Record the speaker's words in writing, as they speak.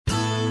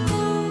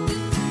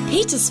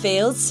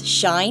Petersfield's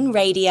Shine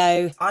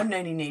Radio. I'm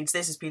Noni Needs,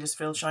 this is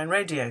Petersfield Shine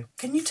Radio.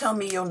 Can you tell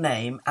me your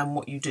name and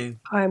what you do?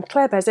 I'm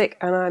Claire Beswick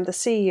and I'm the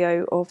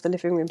CEO of the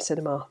Living Room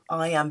Cinema.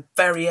 I am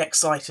very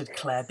excited,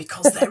 Claire,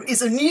 because there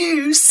is a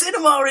new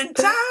cinema in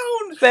town!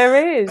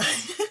 There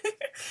is!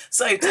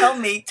 So tell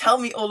me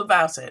all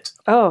about it.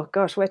 Oh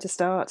gosh, where to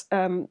start?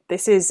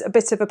 This is a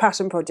bit of a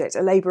passion project,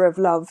 a labour of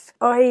love.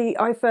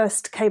 I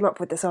first came up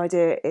with this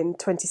idea in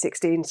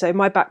 2016. So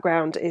my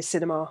background is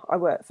cinema. I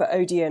worked for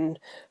Odeon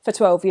for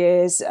 12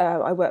 years.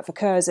 I worked for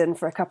Curzon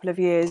for a couple of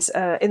years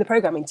in the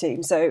programming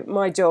team. So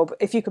my job,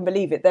 if you can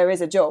believe it, there is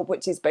a job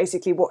which is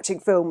basically watching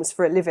films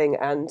for a living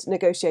and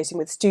negotiating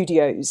with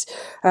studios.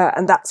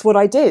 And that's what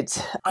I did.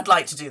 I'd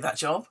like to do that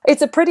job.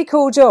 It's a pretty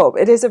cool job.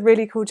 It is a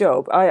really cool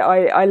job.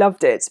 I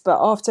loved it. But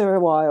after a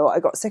while, I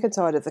got sick and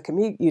tired of the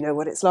commute. You know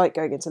what it's like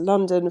going into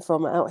London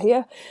from out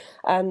here.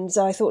 And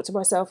I thought to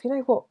myself, you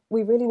know what,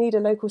 we really need a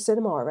local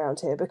cinema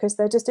around here because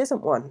there just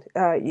isn't one.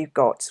 You've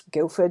got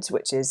Guildford,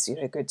 which is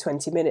a good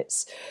 20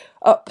 minutes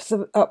up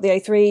the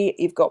A3.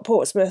 You've got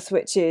Portsmouth,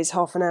 which is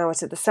half an hour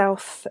to the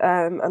south.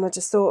 And I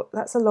just thought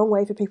that's a long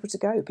way for people to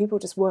go. People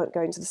just weren't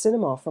going to the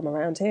cinema from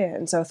around here.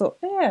 And so I thought,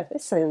 yeah,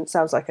 this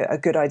sounds like a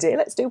good idea.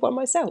 Let's do one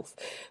myself.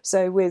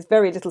 So with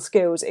very little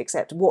skills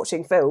except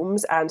watching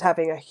films and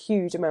having a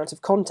huge amount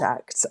of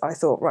contacts, I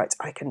thought, right,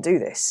 I can do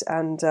this.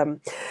 And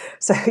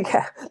so,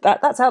 yeah,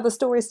 that's how the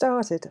story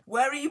started.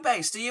 Where are you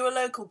based? Are you a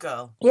local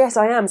girl? Yes,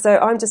 I am. So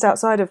I'm just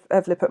outside of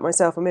Liphook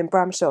myself. I'm in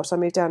Bramshott. I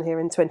moved down here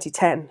in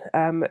 2010,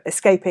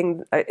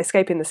 escaping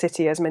the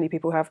city, as many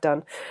people have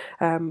done.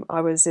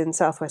 I was in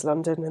southwest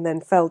London and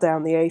then fell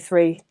down the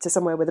A3 to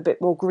somewhere with a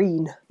bit more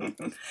green.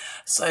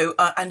 So,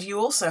 and you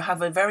also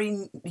have a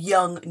very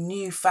young,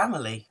 new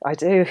family. I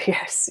do,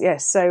 yes.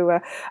 So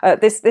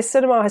this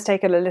cinema has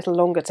taken a little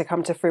longer to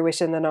come to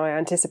fruition than I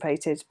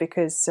anticipated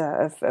because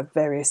of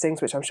various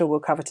things, which I'm sure we'll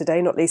cover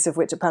today, not least of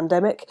which a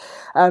pandemic.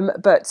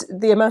 But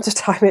the amount of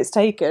time it's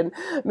taken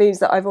means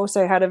that I've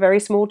also had a very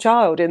small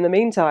child in the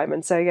meantime.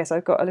 And so, yes,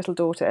 I've got a little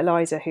daughter,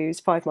 Eliza, who's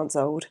 5 months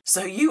old.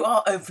 So you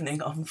are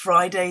opening on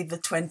Friday the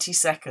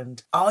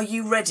 22nd. Are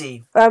you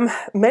ready?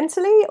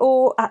 Mentally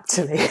or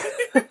actually?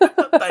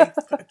 Both.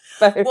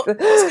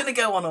 What's going to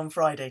go on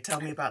Friday?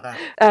 Tell me about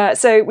that.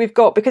 So we've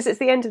got, because it's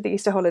the end of the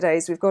Easter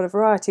holidays, we've got a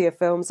variety of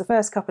films. The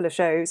first couple of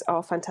shows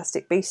are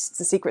Fantastic Beasts,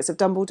 The Secrets of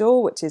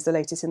Dumbledore, which is the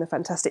latest in the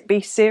Fantastic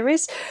Beasts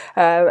series.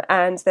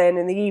 And then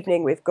in the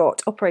evening, we've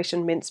got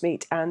Operation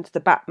Mincemeat and The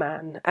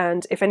Batman.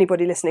 And if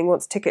anybody listening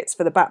wants tickets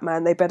for The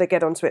Batman, they better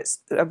get onto it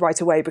right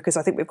away because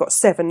I think we've got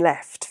 7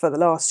 left for the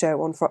last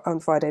show on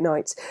Friday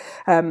night.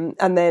 And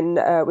then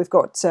we've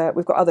got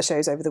other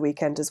shows over the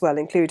weekend as well,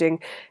 including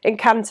in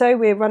Canto.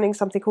 We're running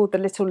something called the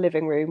Little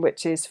Living Room,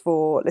 which is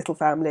for little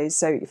families,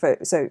 so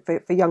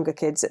for younger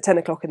kids at 10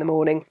 o'clock in the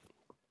morning.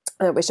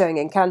 We're showing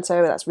in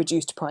Canto, that's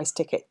reduced price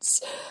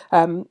tickets.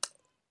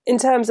 In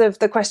terms of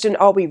the question,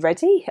 are we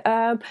ready?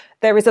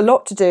 There is a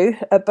lot to do,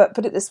 but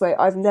put it this way,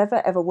 I've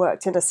never ever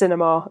worked in a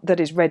cinema that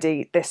is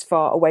ready this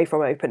far away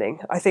from opening.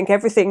 I think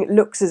everything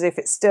looks as if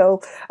it's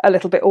still a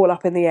little bit all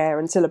up in the air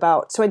until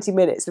about 20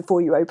 minutes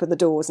before you open the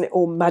doors and it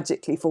all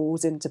magically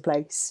falls into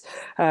place.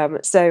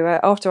 So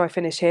after I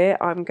finish here,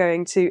 I'm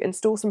going to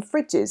install some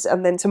fridges,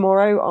 and then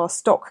tomorrow our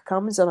stock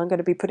comes and I'm going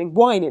to be putting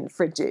wine in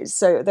fridges.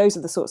 So those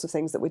are the sorts of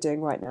things that we're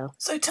doing right now.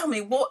 So tell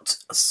me, what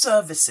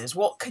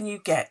can you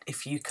get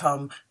if you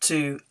come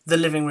to the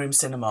Living Room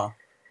Cinema?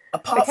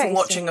 Apart from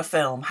watching a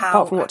film,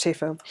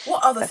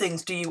 what other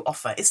things do you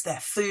offer? Is there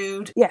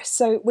food? Yes,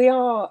 so we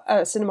are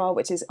a cinema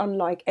which is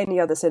unlike any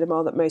other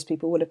cinema that most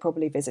people would have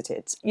probably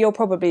visited. You're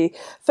probably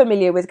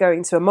familiar with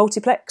going to a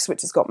multiplex,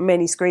 which has got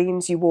many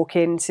screens. You walk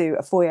into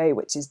a foyer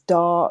which is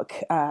dark,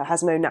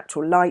 has no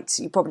natural light.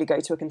 You probably go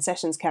to a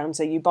concessions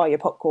counter, you buy your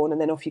popcorn, and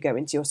then off you go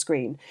into your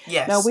screen.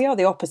 Yes. Now, we are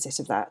the opposite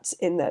of that,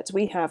 in that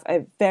we have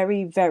a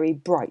very, very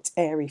bright,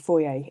 airy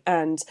foyer,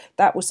 and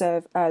that will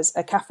serve as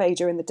a cafe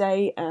during the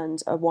day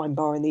and a wine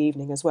bar in the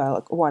evening as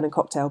well, a wine and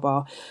cocktail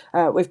bar.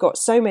 We've got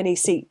so many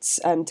seats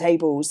and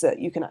tables that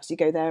you can actually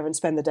go there and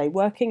spend the day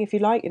working if you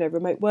like,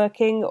 remote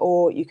working,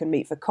 or you can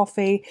meet for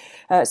coffee.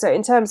 So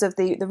in terms of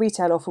the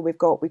retail offer, we've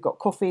got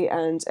coffee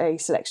and a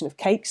selection of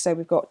cakes. So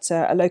we've got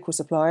a local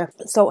supplier,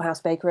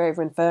 Salthouse Bakery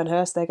over in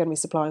Fernhurst. They're going to be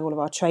supplying all of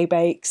our tray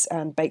bakes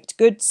and baked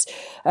goods.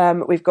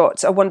 We've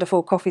got a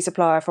wonderful coffee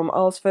supplier from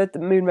Alresford, the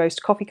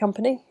Moonroast Coffee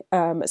Company.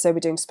 So we're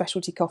doing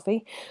specialty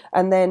coffee.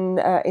 And then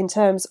in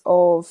terms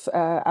of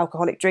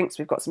alcoholic drinks,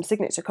 we've got some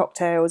signature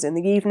cocktails in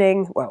the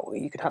evening. Well,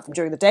 you can have them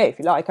during the day if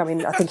you like. I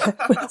mean, I think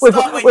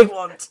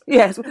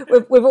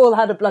we've all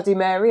had a Bloody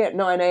Mary at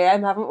 9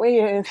 a.m, haven't we?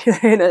 In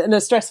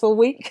a stressful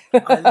week.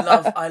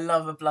 I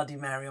love a Bloody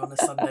Mary on a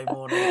Sunday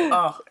morning.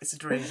 Oh, it's a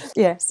dream.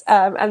 Yes,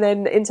 and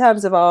then in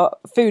terms of our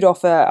food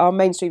offer, our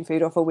mainstream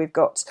food offer, we've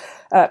got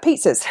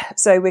pizzas.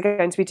 So we're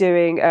going to be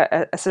doing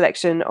a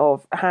selection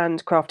of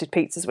handcrafted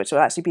pizzas, which will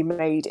actually be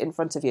made in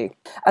front of you.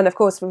 And of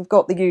course, we've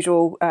got the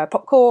usual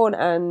popcorn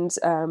and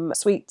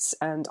sweet sweets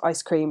and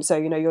ice cream. So,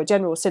 your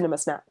general cinema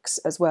snacks,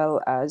 as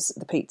well as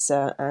the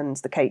pizza and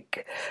the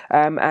cake.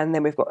 And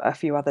then we've got a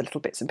few other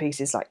little bits and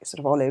pieces like sort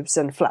of olives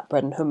and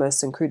flatbread and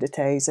hummus and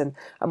crudités and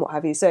what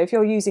have you. So if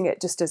you're using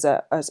it just as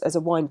a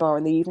wine bar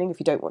in the evening, if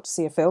you don't want to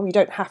see a film, you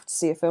don't have to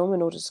see a film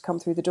in order to come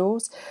through the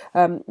doors,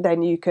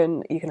 then you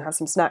can have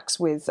some snacks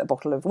with a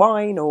bottle of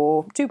wine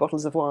or 2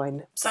 bottles of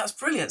wine. So that's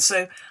brilliant.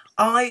 So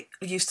I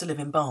used to live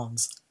in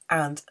Barnes,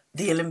 and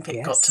the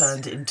Olympic got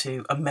turned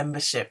into a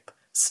membership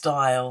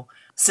style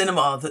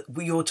cinema that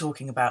you're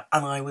talking about,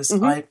 and I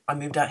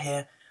moved out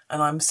here,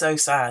 and I'm so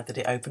sad that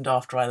it opened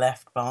after I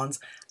left Barnes,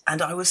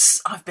 and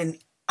I've been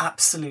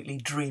absolutely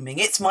dreaming.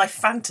 It's my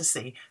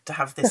fantasy to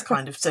have this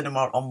kind of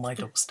cinema on my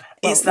doorstep.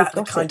 Well, is that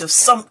the kind of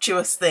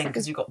sumptuous thing?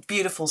 Because you've got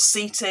beautiful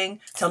seating.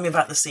 Tell me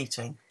about the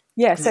seating.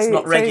 Yeah, so it's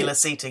not regular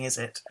seating, is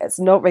it? It's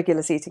not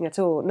regular seating at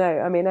all. No,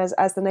 I mean, as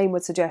the name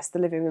would suggest, the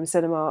living room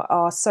cinema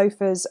are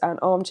sofas and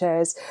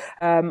armchairs.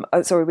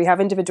 We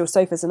have individual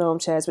sofas and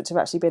armchairs which have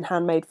actually been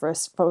handmade for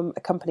us from a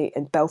company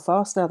in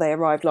Belfast. Now, they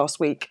arrived last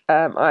week.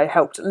 I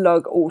helped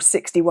lug all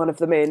 61 of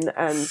them in,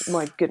 and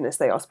my goodness,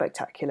 they are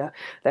spectacular.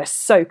 They're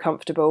so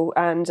comfortable,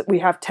 and we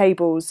have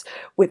tables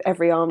with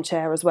every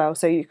armchair as well,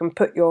 so you can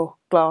put your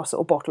glass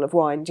or bottle of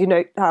wine. Do you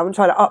know how I'm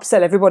trying to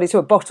upsell everybody to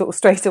a bottle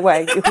straight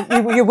away?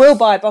 You will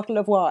buy a bottle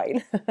of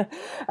wine,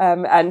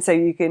 and so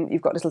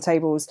you've got little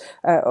tables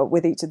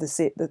with each of the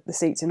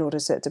seats in order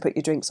to put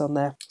your drinks on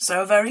there.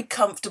 So a very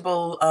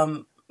comfortable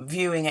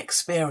viewing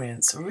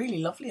experience, a really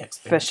lovely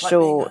experience. For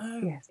sure.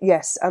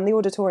 Yes, and the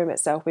auditorium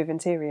itself, we've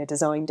interior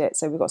designed it,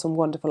 so we've got some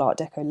wonderful Art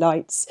Deco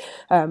lights,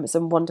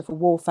 some wonderful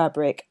wall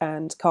fabric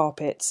and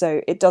carpet,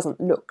 so it doesn't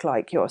look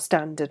like your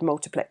standard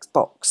multiplex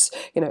box.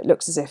 It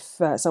looks as if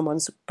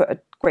someone's put a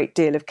great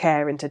deal of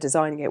care into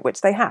designing it,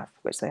 which they have.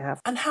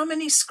 And how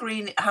many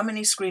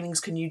screenings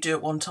can you do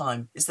at one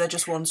time? Is there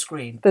just one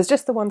screen? There's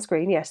just the one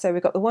screen, yes. So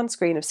we've got the one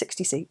screen of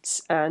 60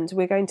 seats, and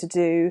we're going to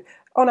do,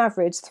 on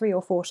average, 3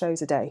 or 4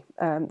 shows a day.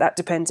 That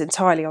depends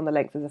entirely on the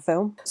length of the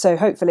film. So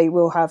hopefully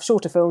we'll have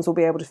shorter films, we'll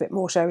be able to fit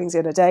more showings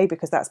in a day,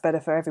 because that's better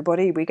for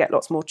everybody. We get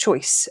lots more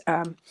choice.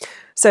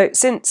 So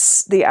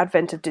since the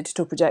advent of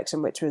digital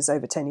projection, which was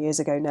over 10 years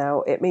ago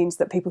now, it means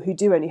that people who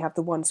do only have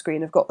the one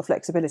screen have got the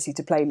flexibility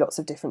to play lots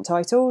of different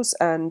titles,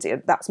 and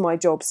that's my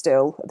job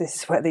still. This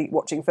is where the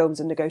watching films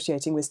and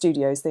negotiating with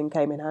studios thing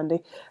came in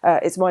handy.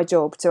 It's my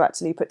job to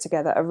actually put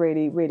together a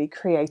really, really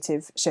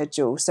creative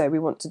schedule. So we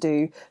want to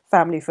do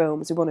family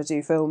films, we want to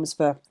do films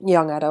for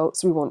young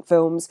adults, we want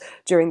films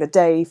during the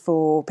day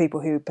for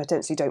people who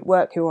potentially don't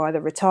work, who are either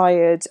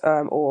retired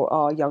or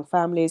are young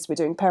families. We're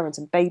doing parent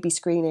and baby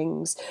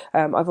screenings.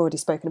 I've already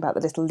spoken about the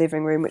little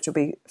living room, which will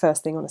be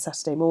first thing on a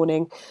Saturday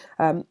morning.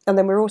 And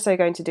then we're also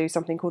going to do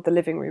something called the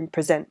Living Room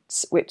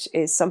Presents, which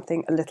is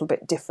something a little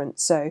bit different.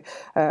 So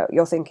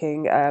you're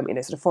thinking,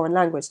 sort of foreign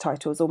language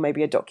titles, or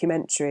maybe a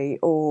documentary,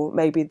 or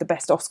maybe the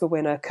best Oscar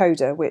winner,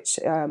 Coda, which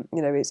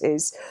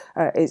is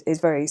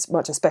very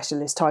much a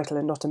specialist title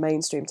and not a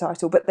mainstream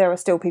title. But there are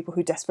still people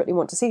who desperately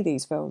want to see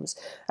these films.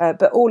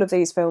 But all of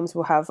these films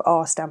will have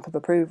our stamp of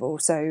approval,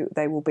 so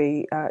they will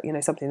be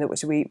something that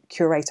which we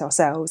curate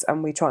ourselves,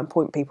 and we try and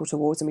point people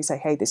towards, and we say,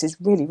 hey, this is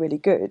really, really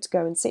good,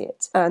 go and see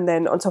it. And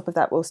then on top of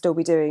that, we'll still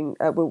be doing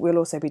we'll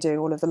also be doing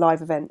all of the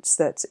live events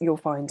that you'll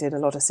find in a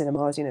lot of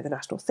cinemas, the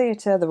National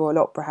Theatre, the Royal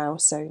Opera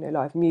House, so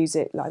live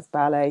music, live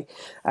ballet,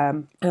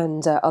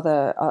 and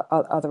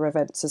other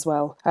events as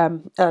well.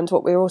 And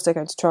what we're also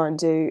going to try and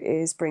do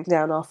is bring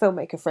down our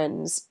filmmaker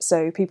friends,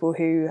 so people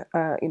who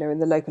in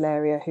the local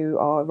area who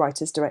are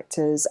writers,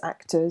 directors,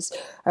 actors,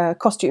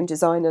 costume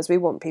designers. We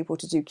want people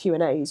to do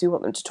Q&As. We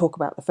want them to talk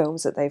about the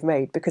films that they've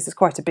made, because there's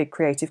quite a big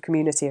creative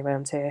community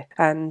around here.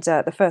 And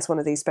the first one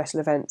of these special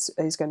events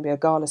is going to be a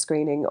gala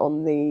screening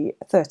on the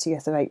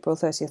 30th of April,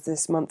 30th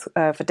this month,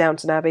 for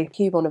Downton Abbey.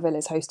 Hugh Bonneville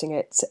is hosting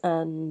it,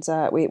 and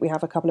we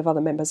have a couple of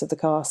other members of the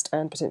cast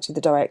and potentially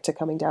the director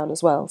coming down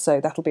as well.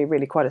 So that'll be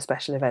really quite a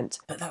special event.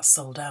 But that's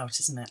sold out,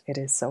 isn't it? It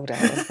is sold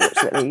out,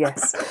 unfortunately.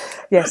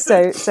 Yes.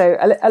 So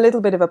a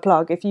little bit of a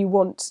plug. If you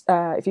want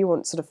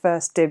sort of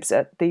first dibs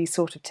at these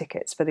sort of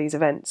tickets for these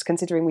events,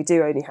 considering we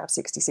do only have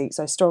 60 seats,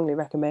 I strongly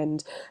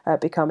recommend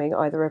becoming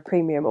either a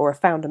premium or a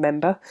founder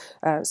member.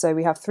 So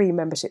we have 3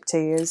 membership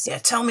tiers. Yeah,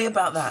 tell me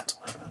about that.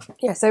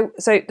 Yeah, so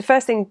the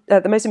first thing,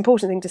 the most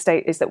important thing to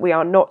state is that we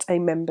are not a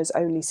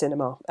members-only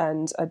cinema,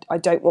 and I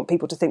don't want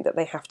people to think that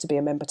they have to be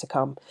a member to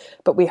come.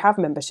 But we have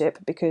membership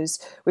because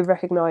we've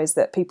recognised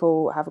that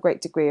people have a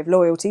great degree of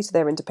loyalty to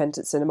their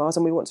independent cinemas,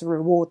 and we want to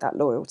reward that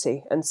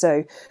loyalty. And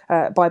so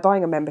by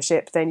buying a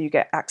membership, then you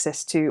get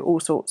access to all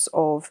sorts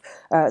of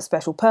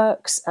special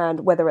perks,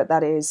 and whether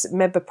that is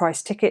member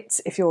price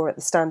tickets if you're at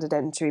the standard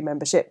entry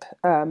membership,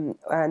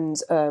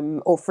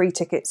 or free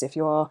tickets if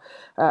you are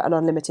an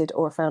unlimited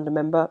or a founder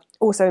member.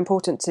 Also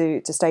important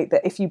to state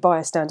that if you buy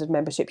a standard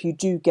membership, you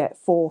do get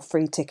 4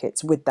 free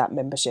tickets with that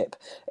membership.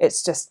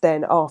 It's just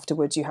then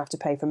afterwards you have to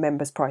pay for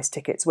members price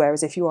tickets,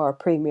 whereas if you are a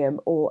premium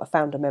or a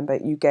founder member,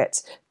 you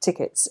get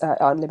tickets,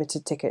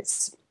 unlimited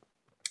tickets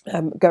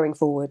going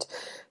forward.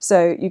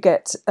 So you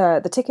get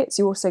the tickets,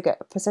 you also get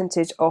a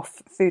percentage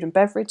off food and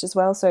beverage as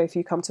well. So if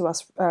you come to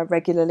us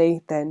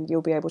regularly, then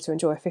you'll be able to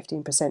enjoy a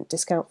 15%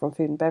 discount from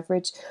food and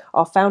beverage.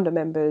 Our founder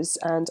members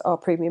and our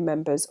premium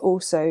members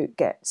also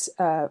get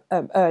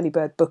early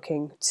bird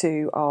booking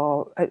to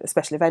our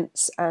special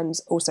events, and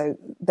also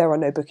there are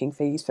no booking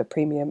fees for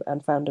premium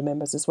and founder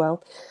members as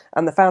well.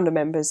 And the founder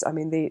members, I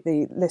mean,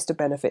 the list of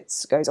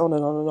benefits goes on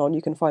and on and on.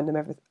 You can find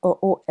them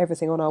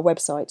everything on our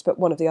website, but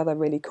one of the other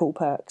really cool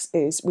perks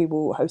is we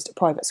will host a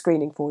private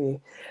screening for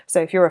you.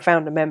 So if you're a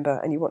founder member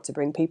and you want to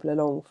bring people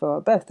along for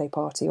a birthday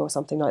party or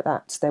something like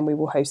that, then we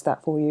will host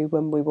that for you,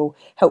 when we will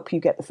help you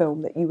get the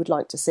film that you would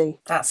like to see.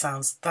 That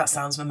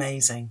sounds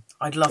amazing.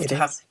 I'd love to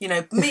have,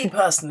 me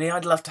personally,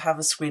 I'd love to have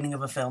a screening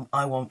of a film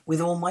I want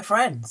with all my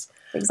friends.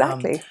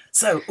 Exactly.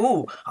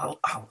 I'll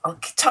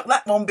tuck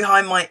that one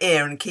behind my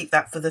ear and keep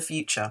that for the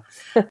future.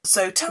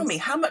 So tell me,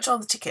 how much are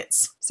the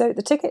tickets? So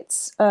the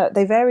tickets,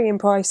 they vary in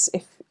price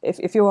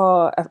if you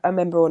are a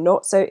member or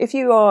not. So if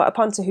you are a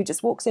punter who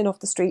just walks in off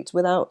the street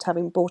without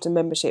having bought a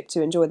membership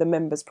to enjoy the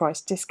members'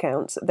 price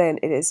discount, then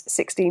it is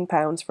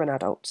 £16 for an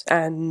adult.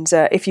 And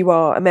if you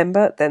are a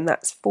member, then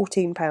that's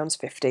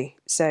 £14.50.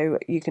 So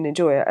you can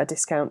enjoy a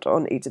discount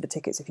on each of the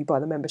tickets if you buy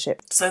the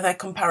membership. So they're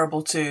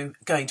comparable to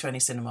going to any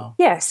cinema?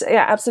 Yes,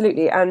 yeah,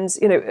 absolutely. And,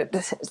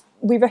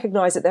 we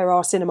recognise that there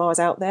are cinemas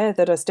out there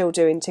that are still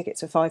doing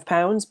tickets for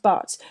 £5,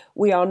 but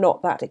we are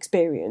not that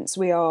experience.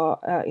 We are,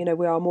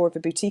 we are more of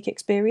a boutique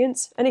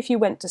experience. And if you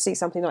went to see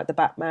something like The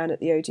Batman at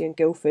the Odeon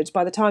Guildford,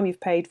 by the time you've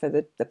paid for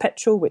the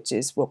petrol, which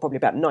is probably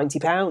about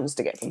 £90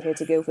 to get from here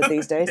to Guildford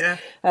these days, yeah.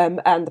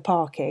 And the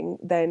parking,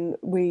 then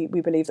we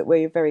believe that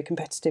we're very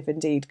competitive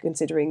indeed,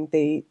 considering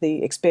the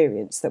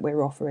experience that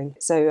we're offering.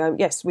 So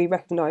yes, we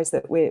recognise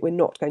that we're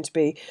not going to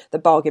be the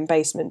bargain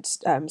basement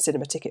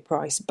cinema ticket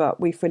price, but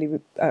we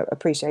fully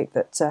appreciate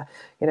that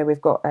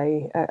we've got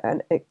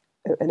an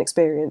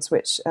experience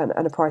and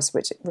a price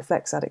which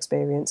reflects that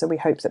experience, and we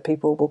hope that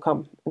people will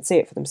come and see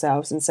it for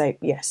themselves and say,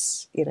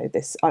 yes,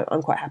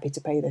 I'm quite happy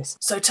to pay this.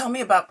 So tell me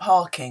about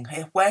parking.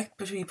 Where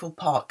do people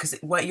park? Because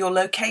where your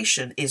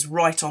location is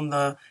right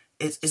on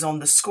is on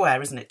the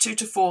square, isn't it? 2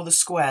 to 4 the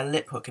square,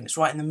 Liphook, and it's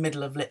right in the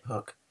middle of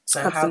Liphook. So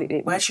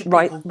absolutely, where should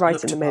people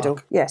right in the middle?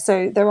 Park? Yeah,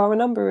 so there are a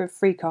number of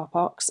free car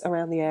parks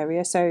around the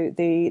area. So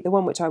the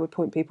one which I would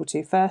point people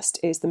to first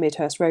is the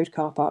Midhurst Road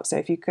car park. So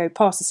if you go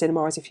past the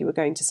cinema as if you were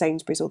going to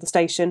Sainsbury's or the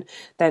station,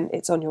 then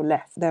it's on your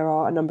left. There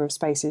are a number of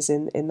spaces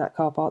in that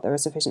car park. There are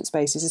sufficient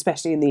spaces,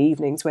 especially in the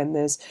evenings when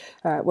there's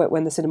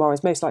when the cinema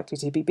is most likely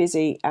to be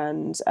busy,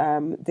 and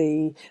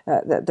the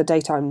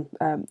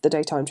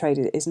daytime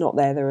trade is not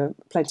there. There are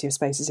plenty of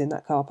spaces in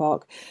that car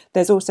park.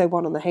 There's also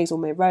one on the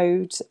Hazelmere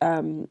Road,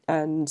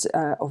 and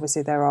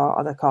obviously there are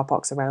other car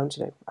parks around.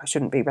 I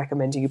shouldn't be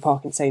recommending you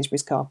park in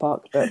Sainsbury's car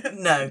park, but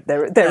no,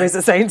 there is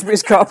a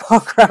Sainsbury's car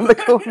park around the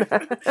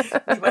corner.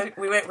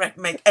 we won't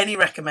make any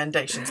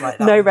recommendations like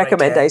that. No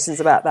recommendations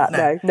about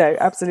that. No,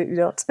 absolutely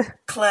not.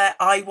 Claire,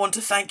 I want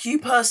to thank you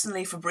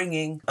personally for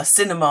bringing a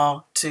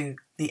cinema to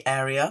the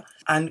area,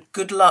 and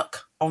good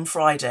luck on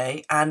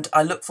Friday, and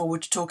I look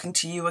forward to talking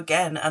to you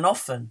again and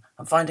often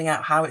and finding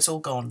out how it's all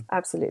gone.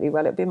 Absolutely.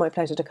 Well, it'd be my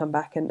pleasure to come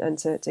back and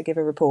to give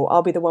a report.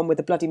 I'll be the one with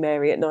the Bloody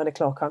Mary at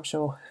 9:00, I'm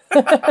sure.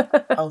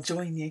 I'll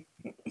join you.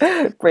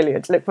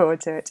 Brilliant. Look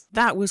forward to it.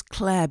 That was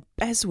Claire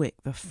Beswick,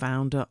 the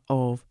founder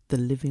of the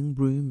Living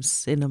Room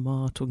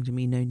Cinema, talking to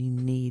me, Noni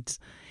Needs,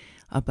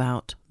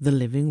 about the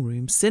Living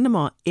Room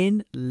Cinema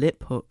in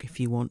Liphook.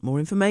 If you want more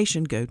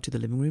information, go to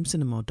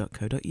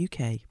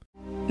thelivingroomcinema.co.uk.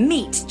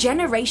 Meet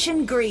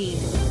Generation Green.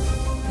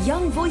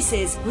 Young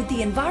voices with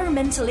the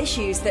environmental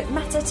issues that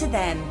matter to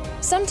them.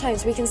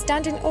 Sometimes we can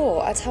stand in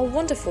awe at how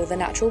wonderful the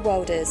natural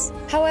world is.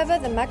 However,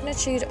 the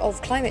magnitude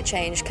of climate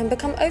change can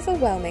become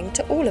overwhelming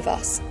to all of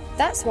us.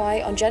 That's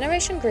why on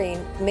Generation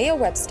Green, Mia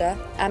Webster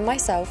and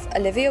myself,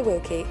 Olivia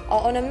Wilkie,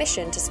 are on a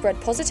mission to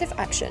spread positive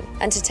action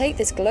and to take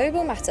this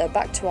global matter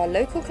back to our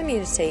local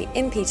community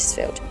in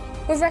Petersfield.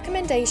 With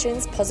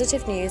recommendations,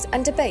 positive news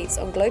and debates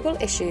on global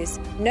issues,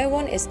 no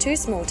one is too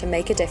small to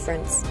make a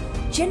difference.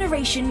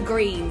 Generation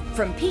Green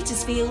from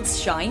Petersfield's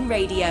Shine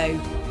Radio.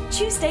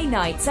 Tuesday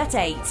nights at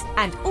 8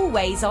 and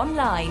always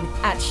online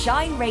at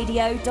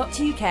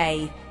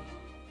shineradio.uk.